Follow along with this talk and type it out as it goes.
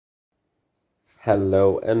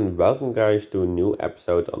Hello and welcome guys to a new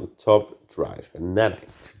episode on Top Drive Fanatic.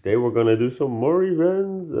 Today we're gonna do some more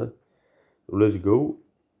events. Let's go.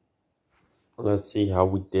 Let's see how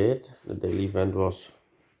we did. The daily event was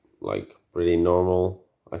like pretty normal,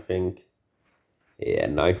 I think. Yeah,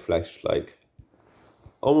 knife flash is like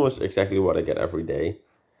almost exactly what I get every day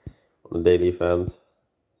on the daily event.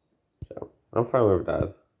 So I'm fine with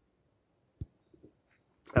that.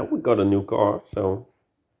 And we got a new car, so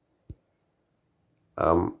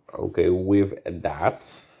I'm okay with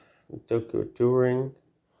that. Tokyo Touring.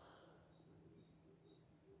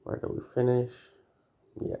 Where do we finish?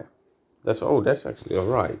 Yeah. That's actually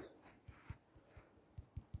alright.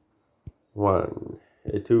 1,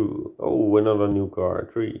 2, oh, another new car.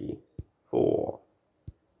 3, 4,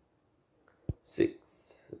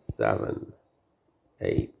 6, 7,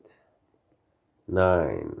 8,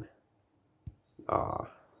 9.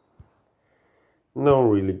 No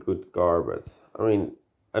really good car, but I mean,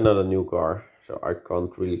 another new car, so I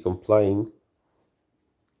can't really complain.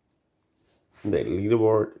 The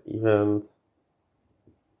leaderboard event.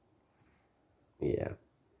 Yeah.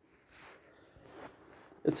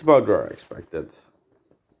 It's about where I expected.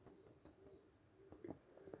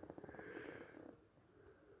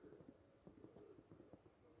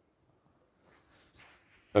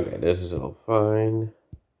 Okay, this is all fine.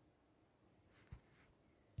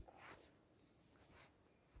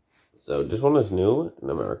 So this one is new, an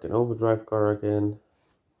American Overdrive car again.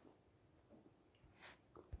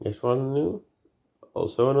 This one new,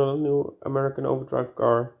 also another new American Overdrive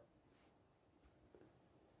car.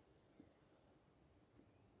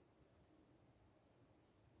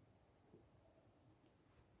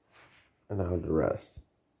 And now the rest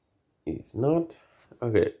is not.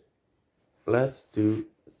 Okay, let's do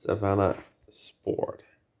Savannah Sport.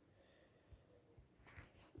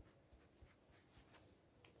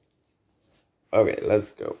 Okay,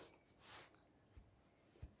 let's go.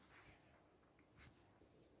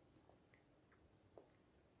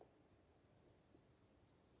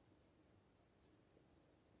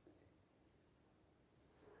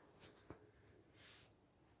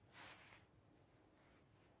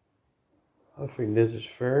 I think this is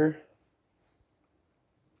fair.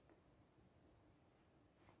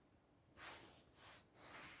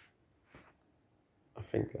 I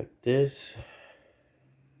think like this.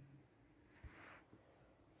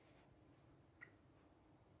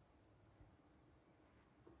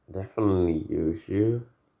 Definitely use you.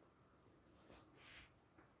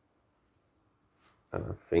 And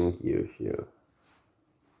I think use you.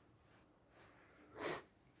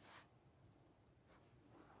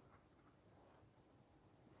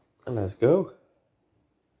 And let's go.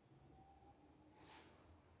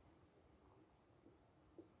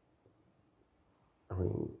 I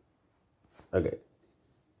mean, okay.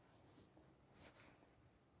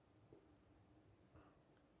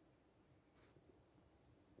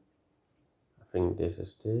 I think this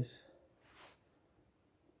is this.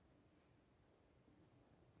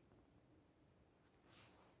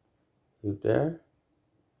 You there?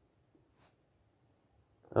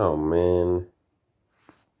 Oh man.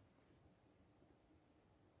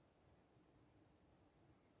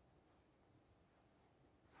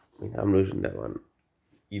 I mean, I'm losing that one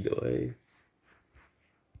either way.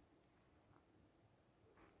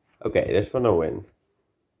 Okay, this one I win.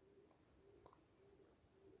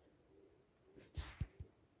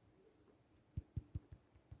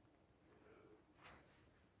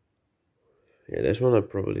 Yeah, this one I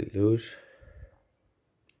probably lose.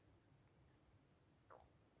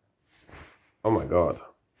 Oh my god.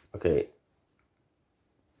 Okay.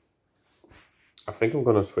 I think I'm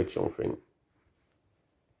gonna switch something.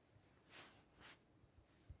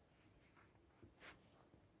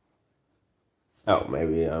 Oh,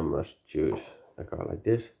 maybe I must choose a car like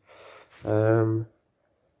this.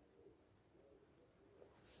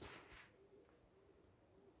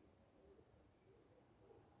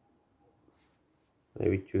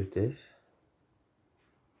 Maybe choose this.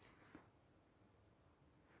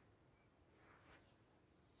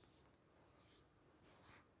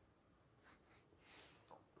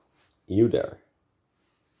 You there.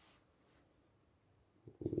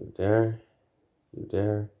 You there. You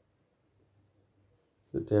there.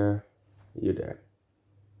 You there. You there.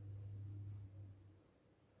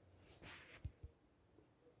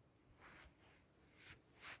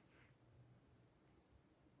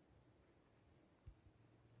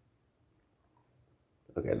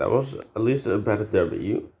 Okay, that was at least a better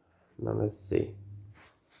W. Now let's see.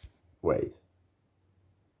 Wait.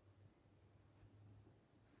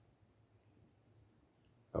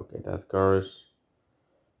 Okay, that car is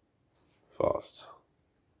fast.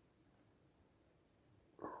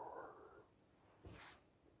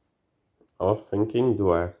 I was thinking,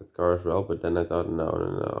 do I have that car as well? But then I thought,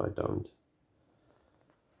 no, I don't.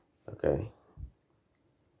 Okay.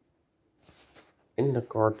 In the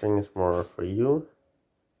car thing is more for you.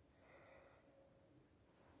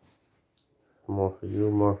 More for you,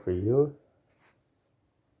 more for you.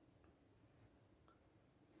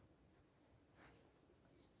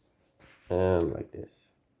 And like this.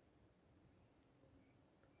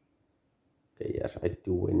 Okay, yes, I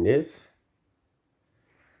do win this.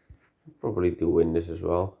 Probably do win this as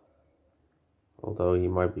well. Although he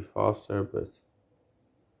might be faster, but...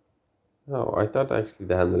 No, I thought actually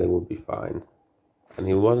the handling would be fine. And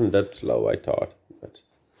he wasn't that slow, I thought. But...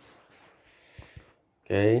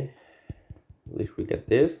 Okay. At least we get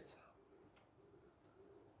this.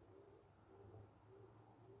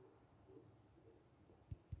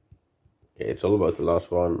 Okay, it's all about the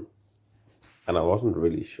last one. And I wasn't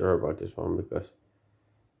really sure about this one because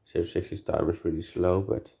 060's time is really slow,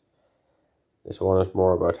 but this one is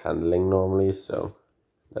more about handling normally, so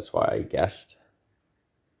that's why I guessed.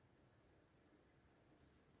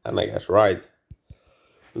 And I guess right.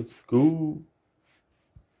 Let's go.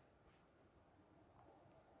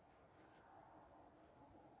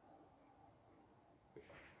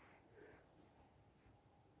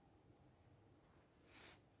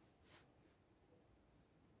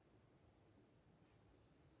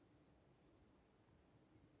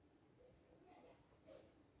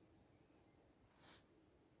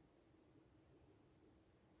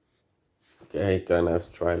 Okay, gonna have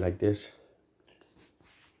to try like this.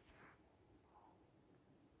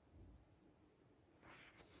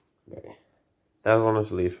 Okay, that one is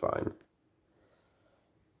at least fine.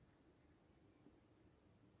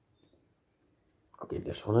 Okay,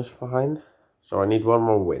 this one is fine. So I need one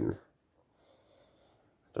more win.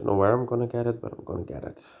 Don't know where I'm gonna get it, but I'm gonna get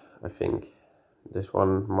it. I think this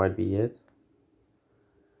one might be it.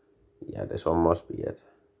 Yeah, this one must be it.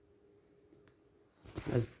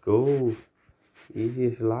 Let's go. Easy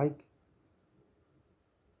as you like.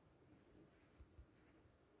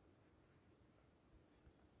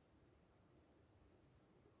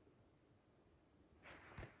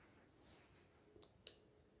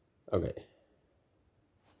 Okay.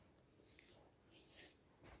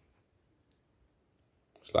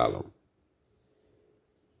 Slalom.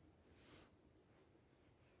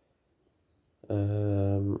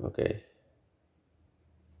 Okay.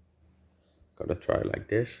 Gotta try like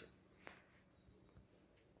this.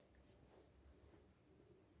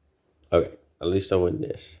 Okay, at least I win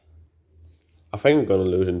this. I think I'm gonna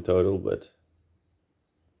lose in total, but...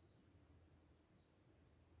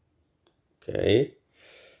 Okay.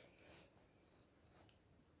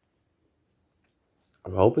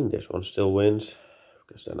 I'm hoping this one still wins,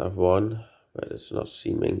 because then I've won, but it's not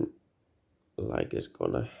seeming like it's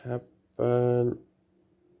gonna happen.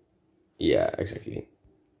 Yeah, exactly.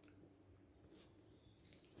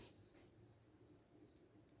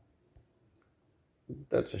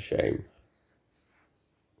 That's a shame.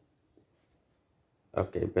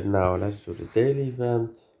 Okay, but now let's do the daily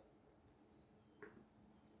event.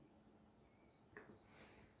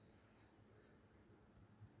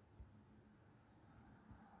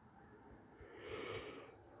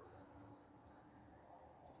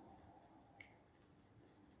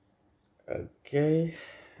 Okay,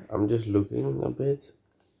 I'm just looking a bit.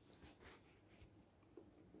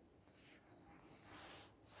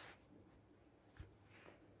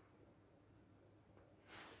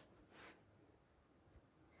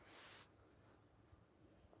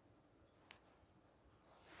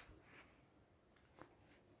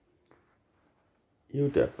 You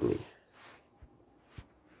definitely.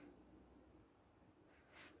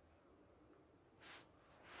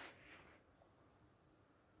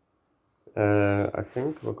 I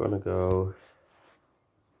think we're gonna go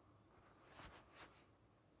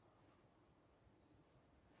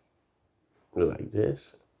like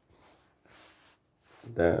this.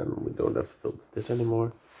 Then we don't have to filter this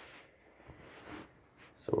anymore.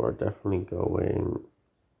 So we're definitely going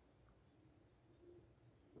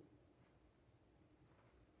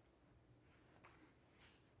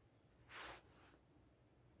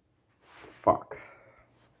fuck.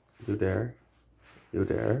 You there? You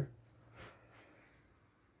there?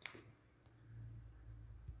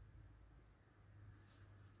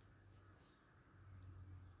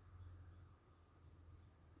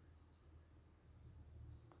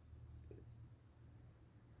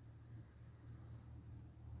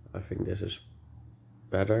 I think this is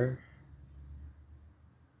better.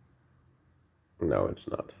 No, it's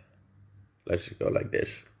not. Let's just go like this.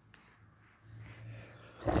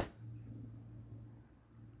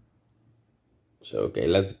 So, okay,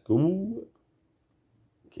 let's go.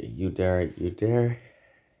 Okay, you there, you there.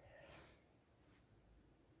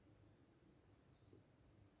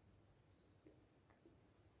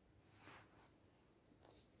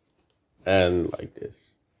 And like this.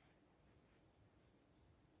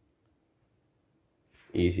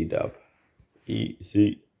 Easy dub.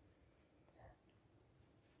 Easy.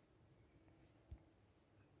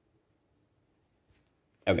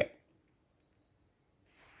 Okay.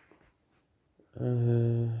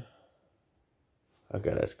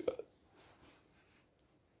 Okay, let's go.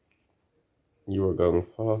 You were going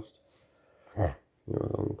fast. You were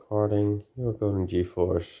going karting. You were going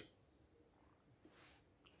G-force.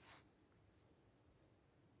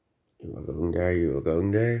 You were going there. You were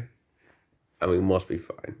going there. And we must be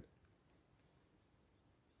fine.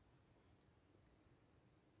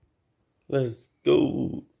 Let's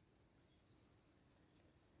go.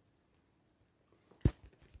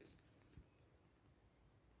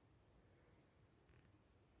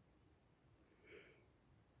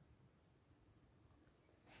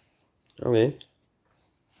 Okay.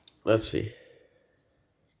 Let's see.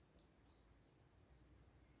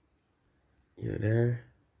 You're there.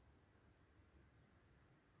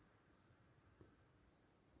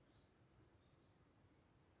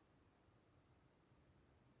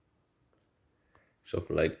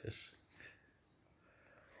 Something like this.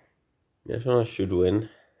 This one I should win.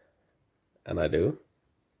 And I do.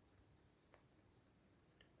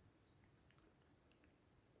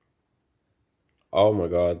 Oh my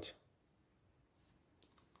god.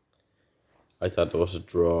 I thought it was a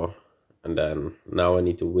draw. And then now I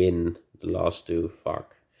need to win the last two.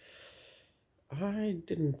 Fuck. I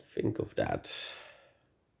didn't think of that.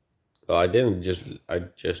 Well, I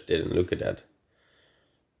just didn't look at that.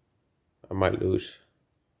 I might lose.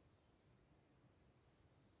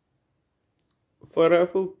 For a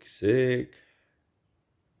fuck's sake.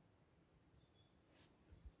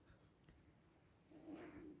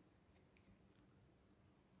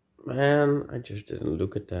 Man, I just didn't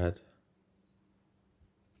look at that.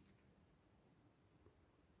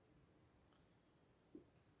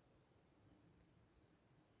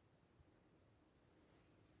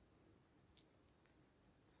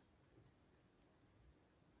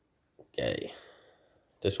 Okay.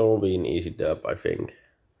 This one will be an easy dub, I think.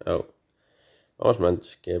 Oh. I was meant to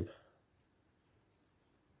skip.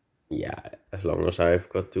 Yeah, as long as I've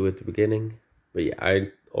got to at the beginning. But yeah,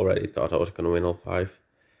 I already thought I was gonna win all 5.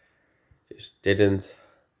 Just didn't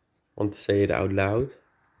want to say it out loud.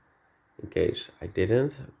 In case I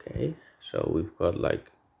didn't. Okay. So we've got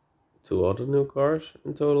like 2 other new cars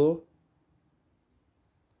in total.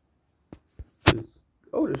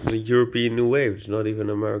 Oh, this is a European new wave. It's not even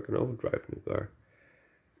an American overdrive new car.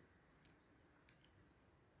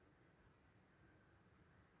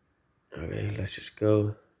 Okay, let's just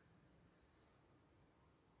go.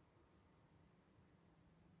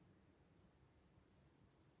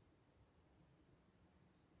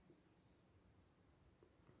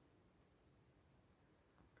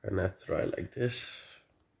 And let's try like this.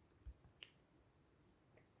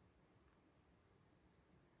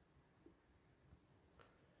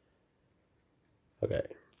 Okay.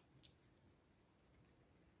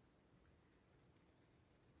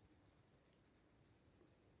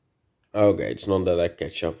 Okay, it's not that I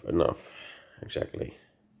catch up enough. Exactly.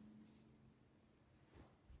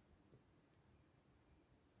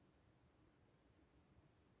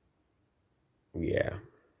 Yeah.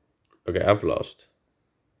 Okay, I've lost.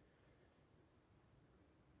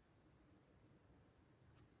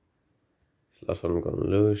 This last one I'm gonna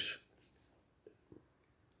lose.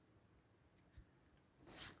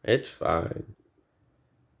 It's fine.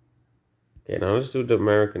 Okay, now let's do the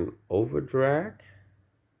American overdrag.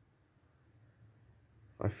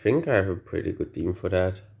 I think I have a pretty good team for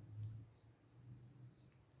that.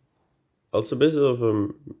 It's a bit of a...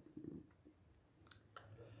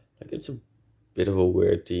 Like, it's a bit of a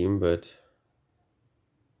weird team, but...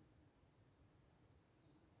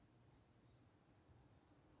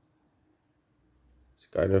 It's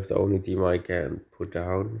kind of the only team I can put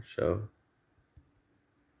down, so...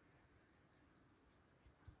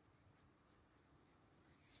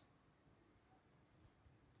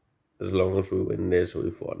 As long as we win this,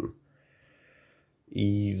 we've won.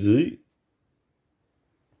 Easy.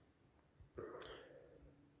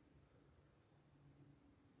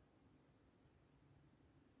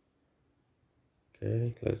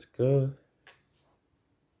 Okay, let's go.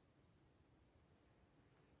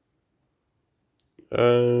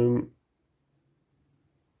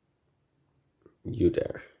 You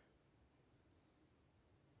there.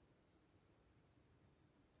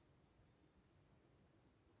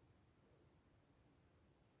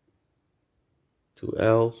 2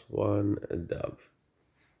 L's, 1 dub.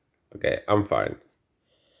 Okay, I'm fine.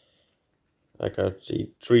 I can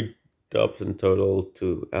see 3 dubs in total,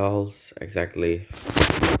 2 L's exactly.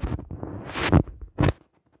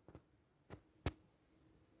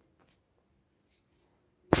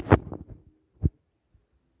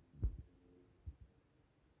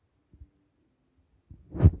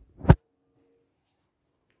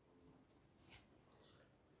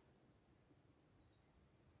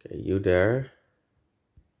 Okay, you there.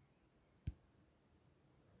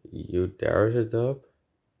 You there is a dub.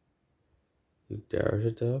 You there is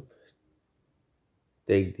a dub.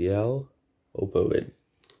 Take the L. Hope I win.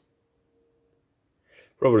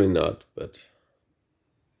 Probably not, but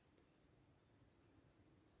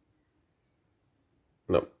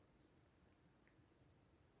no.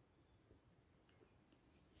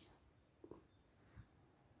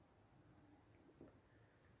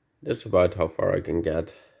 That's about how far I can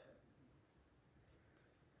get.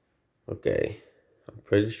 Okay, I'm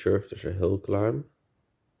pretty sure if there's a hill climb,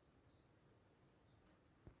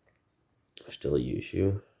 I still use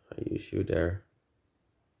you. I use you there.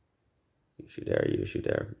 Use you there, use you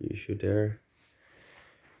there, use you there.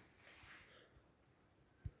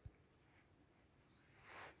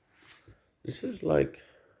 This is like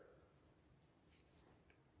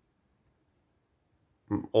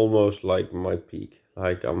almost like my peak.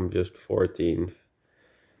 Like I'm just 14th,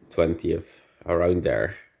 20th, around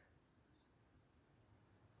there.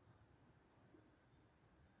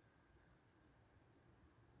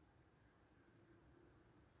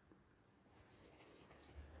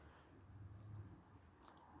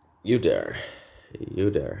 You there,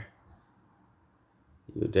 you there,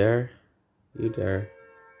 you there, you there.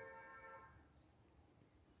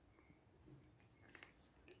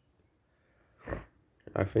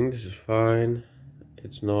 I think this is fine.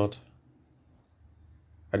 It's not.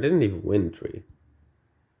 I didn't even win 3.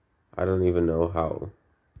 I don't even know how,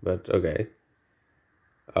 but okay.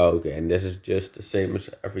 Okay, and this is just the same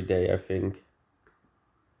as every day, I think.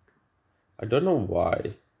 I don't know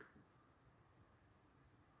why.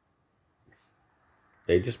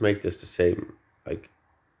 They just make this the same, like,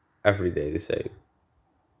 every day the same.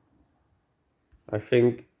 I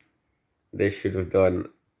think they should have done,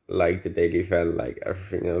 like, the daily event, like,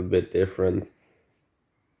 everything a bit different.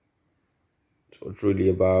 So it's really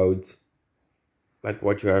about, like,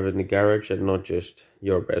 what you have in the garage and not just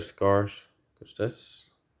your best cars. Because that's,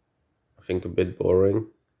 I think, a bit boring.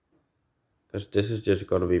 Because this is just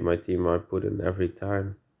gonna be my team I put in every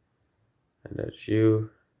time. And that's you.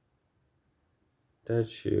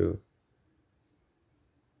 That's you.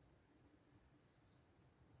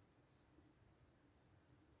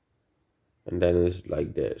 And then it's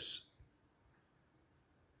like this.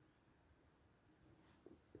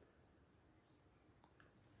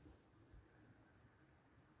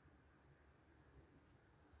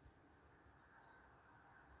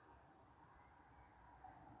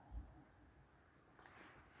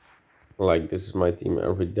 Like, this is my team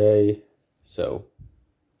every day. So,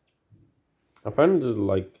 I find it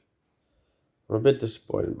like, I'm a bit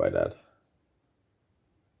disappointed by that.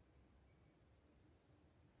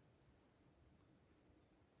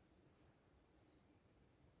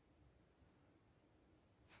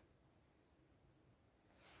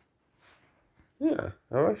 Yeah,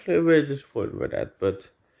 I'm actually a bit disappointed by that,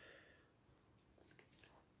 but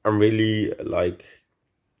I'm really like,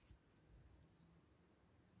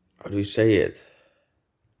 how do you say it?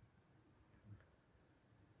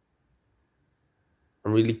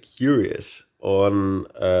 I'm really curious on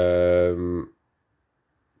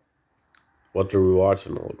what the rewards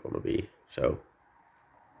and all gonna be. So,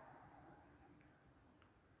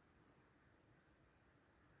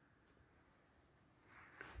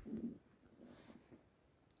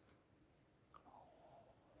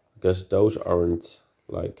 because those aren't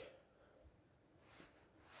like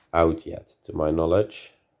out yet, to my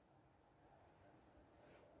knowledge.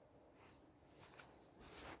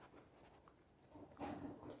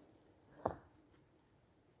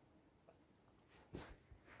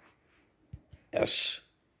 Yes,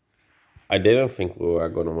 I didn't think we were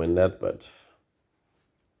gonna win that, but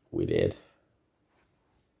we did.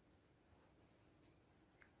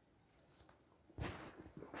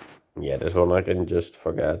 Yeah, this one I can just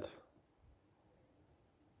forget.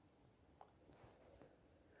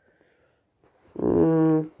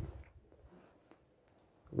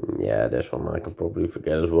 Yeah, this one I can probably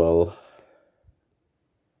forget as well.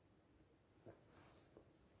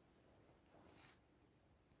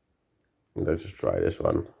 Let's just try this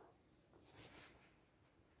one.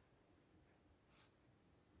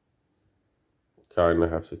 Kinda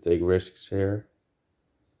have to take risks here.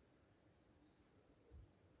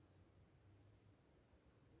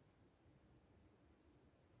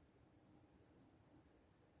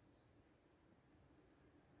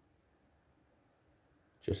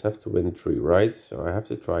 just have to win 3, right? So I have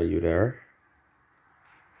to try you there.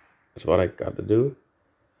 That's what I gotta do.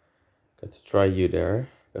 Got to try you there.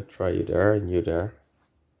 Got to try you there and you there.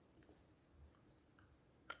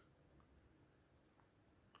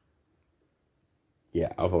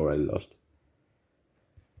 Yeah, I've already lost.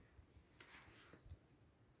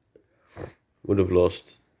 Would have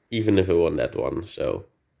lost even if I won that one, so.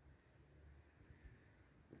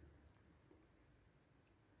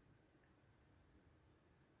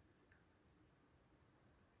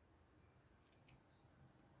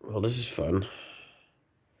 Well, this is fun.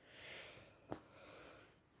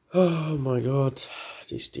 Oh my god,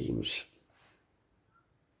 these teams.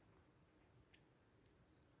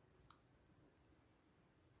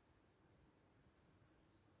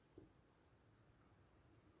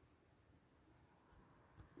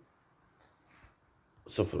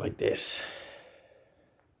 Something like this.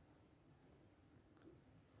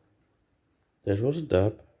 This was a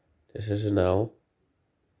dub. This is an L.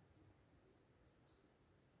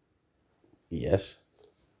 Yes.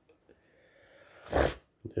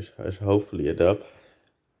 This is hopefully a dub.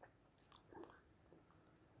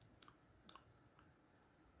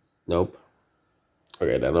 Nope.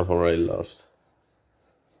 Okay, then I've already lost.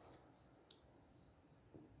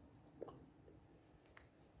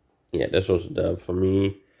 Yeah, this was a dub for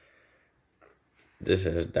me. This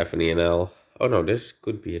is definitely an L. Oh no, this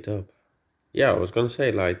could be a dub. Yeah, I was gonna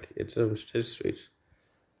say, like, it's a street.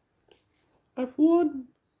 I've won.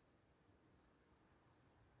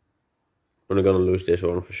 I'm gonna lose this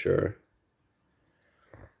one for sure.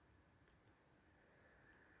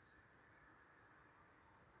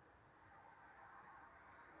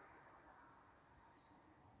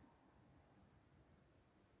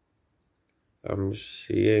 I'm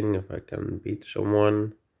seeing if I can beat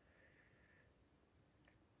someone.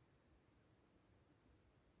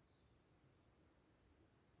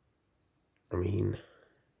 I mean,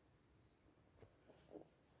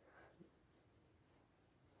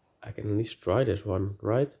 I can at least try this one,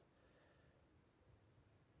 right?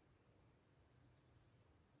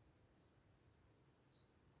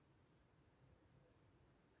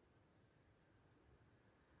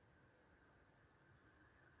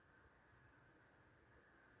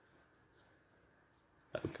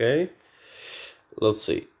 Okay, let's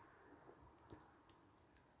see.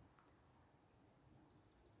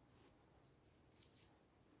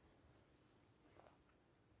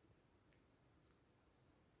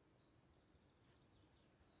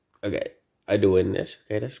 Okay, I do win this.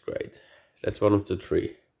 Okay, that's great. That's one of the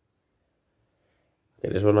 3.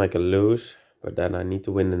 Okay, this one I can lose, but then I need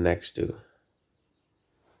to win the next 2.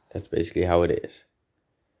 That's basically how it is.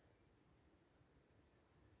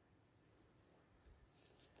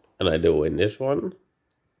 And I do win this one.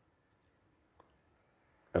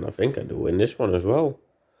 And I think I do win this one as well.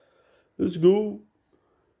 Let's go.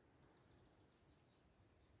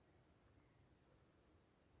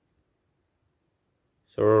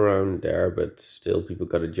 So around there, but still people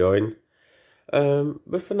gotta join.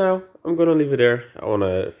 But for now, I'm gonna leave it there. I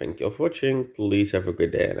wanna thank you all for watching. Please have a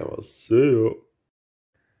good day and I will see you.